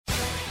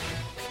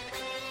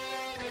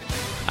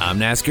I'm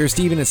NASCAR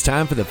Steve, and it's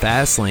time for the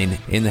Fast Lane.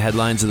 In the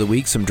headlines of the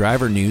week, some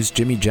driver news.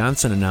 Jimmy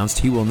Johnson announced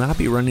he will not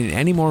be running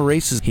any more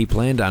races. He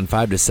planned on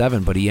 5 to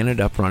 7, but he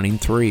ended up running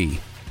 3.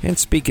 And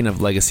speaking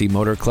of Legacy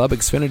Motor Club,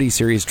 Xfinity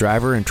Series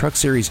driver and Truck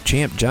Series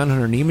champ John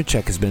Hunter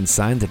Nemechek has been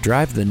signed to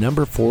drive the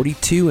number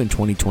 42 in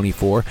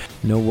 2024.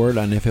 No word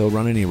on if he'll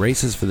run any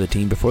races for the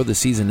team before the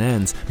season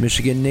ends.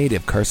 Michigan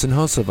native Carson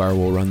Hocevar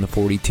will run the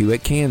 42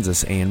 at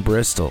Kansas and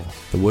Bristol.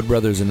 The Wood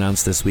brothers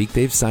announced this week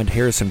they've signed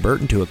Harrison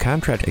Burton to a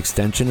contract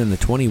extension in the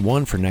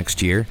 21 for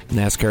next year.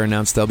 NASCAR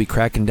announced they'll be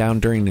cracking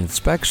down during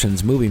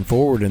inspections moving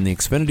forward in the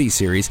Xfinity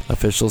Series.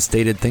 Officials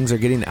stated things are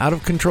getting out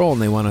of control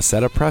and they want to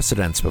set a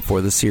precedence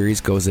before the series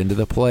goes into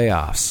the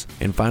playoffs.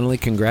 And finally,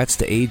 congrats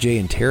to AJ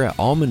and Tara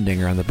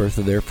Allmendinger on the birth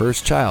of their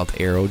first child,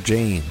 Arrow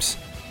James.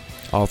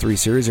 All 3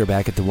 series are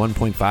back at the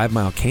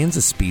 1.5-mile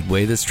Kansas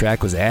Speedway. This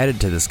track was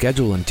added to the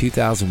schedule in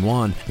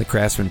 2001. The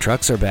Craftsman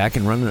trucks are back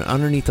and running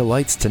underneath the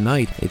lights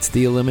tonight. It's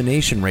the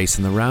elimination race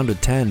in the round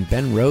of 10.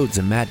 Ben Rhodes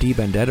and Matt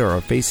DiBenedetto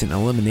are facing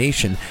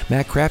elimination.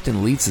 Matt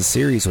Crafton leads the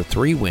series with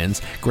 3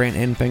 wins. Grant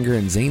Enfinger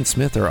and Zane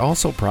Smith are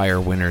also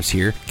prior winners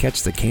here.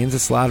 Catch the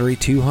Kansas Lottery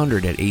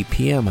 200 at 8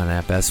 p.m. on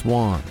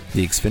FS1.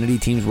 The Xfinity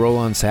teams roll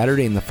on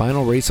Saturday in the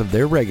final race of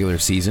their regular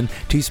season.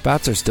 2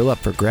 spots are still up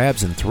for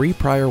grabs and 3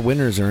 prior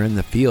winners are in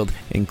the field,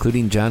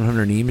 including John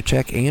Hunter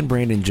Nemechek and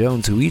Brandon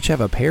Jones, who each have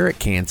a pair at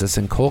Kansas,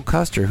 and Cole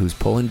Custer, who's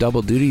pulling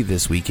double duty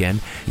this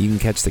weekend. You can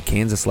catch the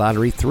Kansas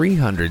Lottery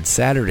 300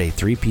 Saturday,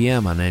 3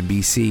 p.m. on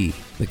NBC.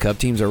 The Cup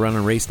teams are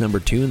running race number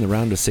 2 in the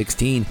round of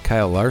 16.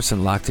 Kyle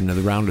Larson locked into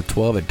the round of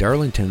 12 at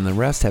Darlington, and the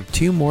rest have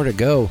 2 more to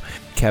go.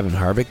 Kevin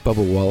Harvick,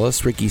 Bubba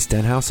Wallace, Ricky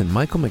Stenhouse, and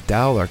Michael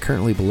McDowell are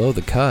currently below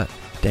the cut.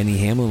 Denny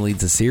Hamlin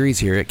leads the series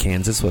here at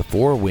Kansas with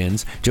 4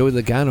 wins. Joey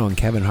Logano and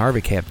Kevin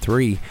Harvick have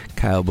 3.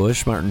 Kyle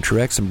Busch, Martin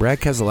Truex, and Brad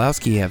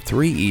Keselowski have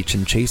 3 each,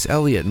 and Chase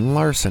Elliott and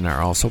Larson are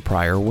also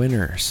prior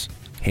winners.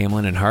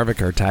 Hamlin and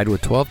Harvick are tied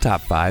with 12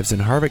 top 5s,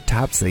 and Harvick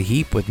tops the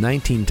heap with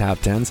 19 top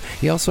 10s.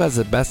 He also has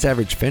the best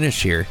average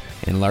finish here,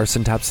 and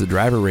Larson tops the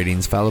driver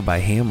ratings, followed by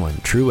Hamlin,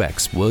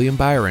 Truex, William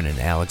Byron, and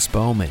Alex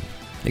Bowman.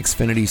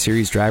 Xfinity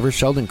Series driver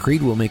Sheldon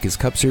Creed will make his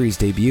Cup Series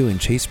debut,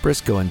 and Chase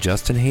Briscoe and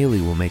Justin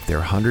Haley will make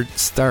their 100th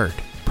start.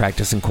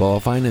 Practice and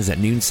qualifying is at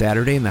noon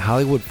Saturday, and the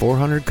Hollywood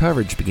 400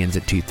 coverage begins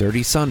at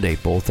 2:30 Sunday,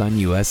 both on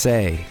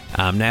USA.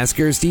 I'm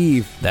NASCAR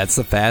Steve. That's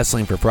the Fast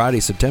Lane for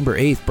Friday, September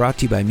 8th, brought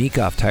to you by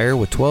Meekoff Tire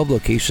with 12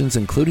 locations,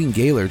 including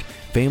Gaylord.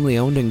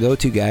 Family-owned and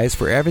go-to guys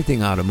for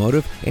everything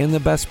automotive, and the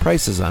best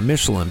prices on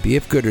Michelin,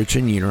 BF Goodrich,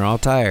 and Uniroyal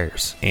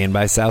tires. And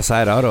by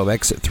Southside Auto,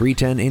 exit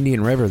 310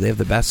 Indian River. They have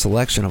the best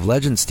selection of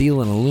Legend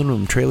steel and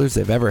aluminum trailers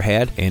they've ever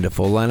had, and a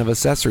full line of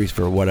accessories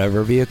for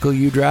whatever vehicle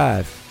you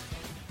drive.